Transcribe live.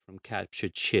from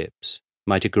captured ships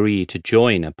might agree to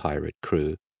join a pirate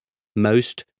crew,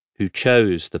 most who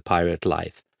chose the pirate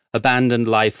life abandoned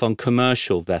life on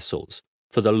commercial vessels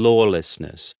for the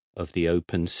lawlessness of the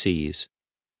open seas.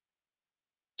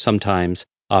 Sometimes,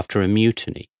 after a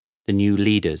mutiny, the new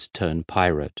leaders turned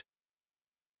pirate.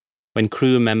 When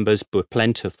crew members were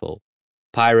plentiful,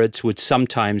 pirates would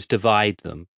sometimes divide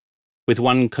them, with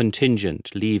one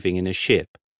contingent leaving in a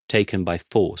ship taken by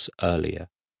force earlier.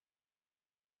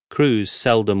 Crews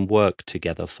seldom worked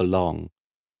together for long.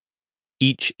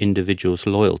 Each individual's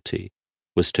loyalty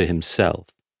was to himself.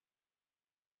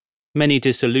 Many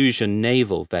disillusioned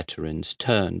naval veterans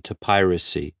turned to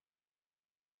piracy.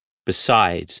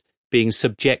 Besides being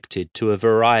subjected to a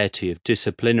variety of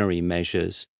disciplinary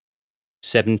measures,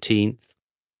 17th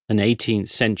and 18th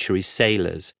century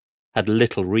sailors had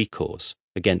little recourse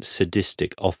against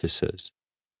sadistic officers.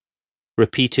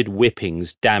 Repeated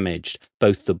whippings damaged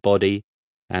both the body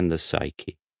and the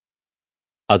psyche.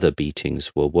 Other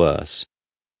beatings were worse.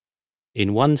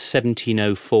 In one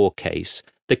 1704 case,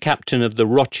 the captain of the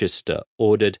Rochester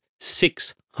ordered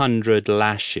 600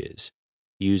 lashes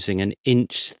using an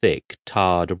inch-thick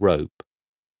tarred rope.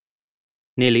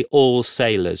 Nearly all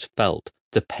sailors felt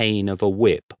the pain of a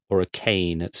whip or a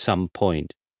cane at some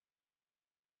point.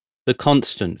 The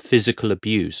constant physical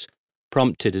abuse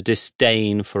prompted a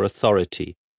disdain for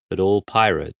authority that all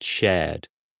pirates shared.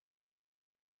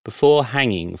 Before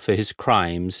hanging for his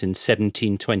crimes in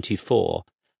 1724,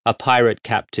 a pirate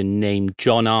captain named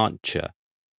John Archer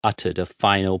uttered a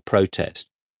final protest.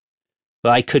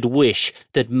 "I could wish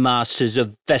that masters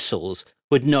of vessels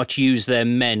would not use their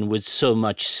men with so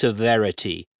much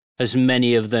severity, as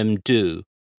many of them do,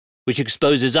 which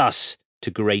exposes us to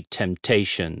great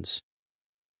temptations."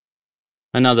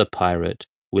 Another pirate,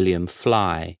 William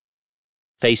Fly,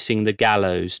 facing the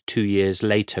gallows 2 years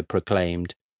later,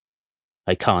 proclaimed,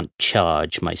 "I can't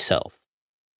charge myself.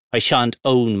 I shan't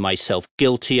own myself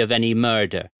guilty of any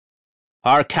murder.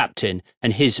 Our captain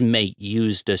and his mate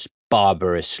used us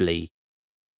barbarously.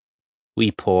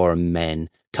 We poor men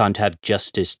can't have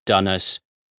justice done us.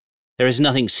 There is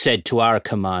nothing said to our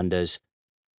commanders.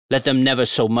 Let them never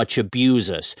so much abuse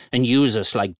us and use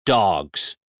us like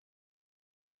dogs."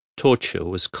 Torture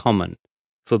was common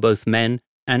for both men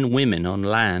and women on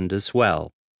land as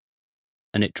well,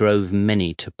 and it drove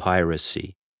many to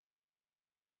piracy.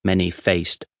 Many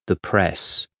faced the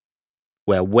press,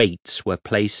 where weights were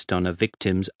placed on a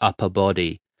victim's upper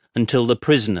body until the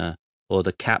prisoner or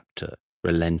the captor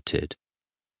relented.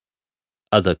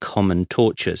 Other common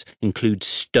tortures include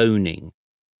stoning,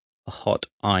 a hot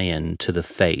iron to the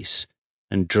face,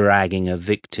 and dragging a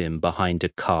victim behind a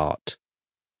cart.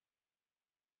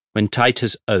 When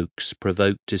Titus Oates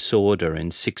provoked disorder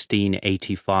in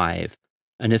 1685,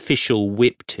 an official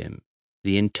whipped him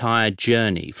the entire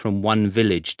journey from one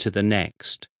village to the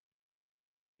next.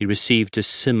 He received a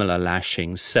similar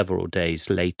lashing several days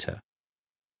later.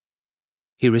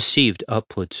 He received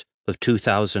upwards of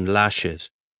 2,000 lashes,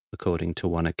 according to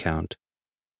one account.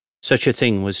 Such a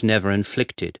thing was never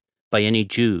inflicted by any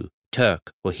Jew,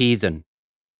 Turk, or heathen.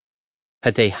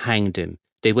 Had they hanged him,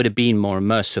 they would have been more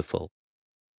merciful.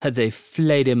 Had they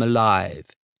flayed him alive,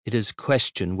 it is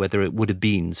questioned whether it would have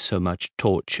been so much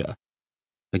torture.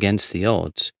 Against the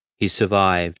odds, he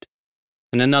survived,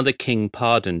 and another king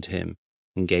pardoned him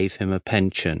and gave him a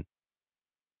pension.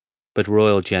 But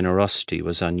royal generosity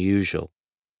was unusual.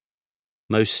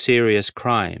 Most serious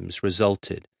crimes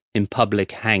resulted in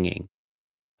public hanging,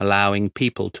 allowing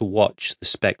people to watch the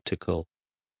spectacle.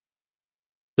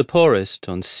 The poorest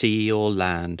on sea or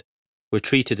land were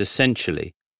treated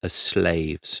essentially as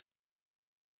slaves,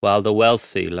 while the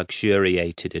wealthy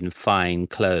luxuriated in fine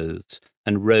clothes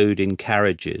and rode in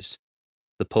carriages.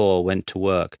 The poor went to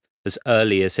work as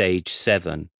early as age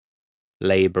 7,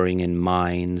 labouring in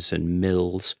mines and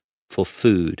mills for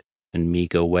food and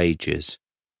meagre wages.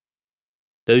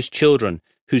 Those children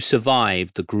who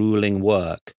survived the grueling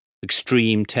work,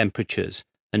 extreme temperatures,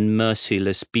 and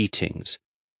merciless beatings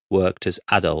worked as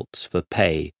adults for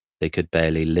pay they could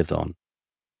barely live on.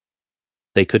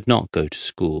 They could not go to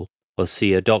school or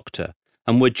see a doctor,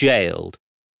 and were jailed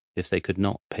if they could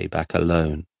not pay back a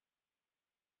loan.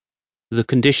 The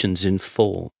conditions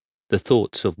inform the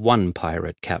thoughts of one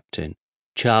pirate captain,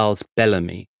 Charles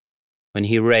Bellamy, when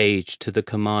he raged to the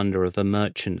commander of a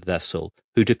merchant vessel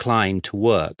who declined to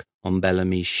work on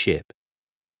Bellamy's ship.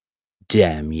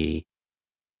 "Damn ye!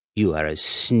 You are a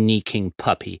sneaking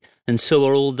puppy, and so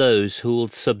are all those who will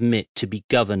submit to be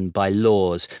governed by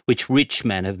laws which rich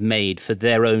men have made for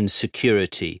their own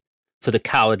security, for the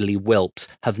cowardly whelps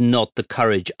have not the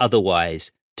courage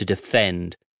otherwise to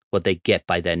defend what they get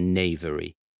by their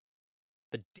knavery. But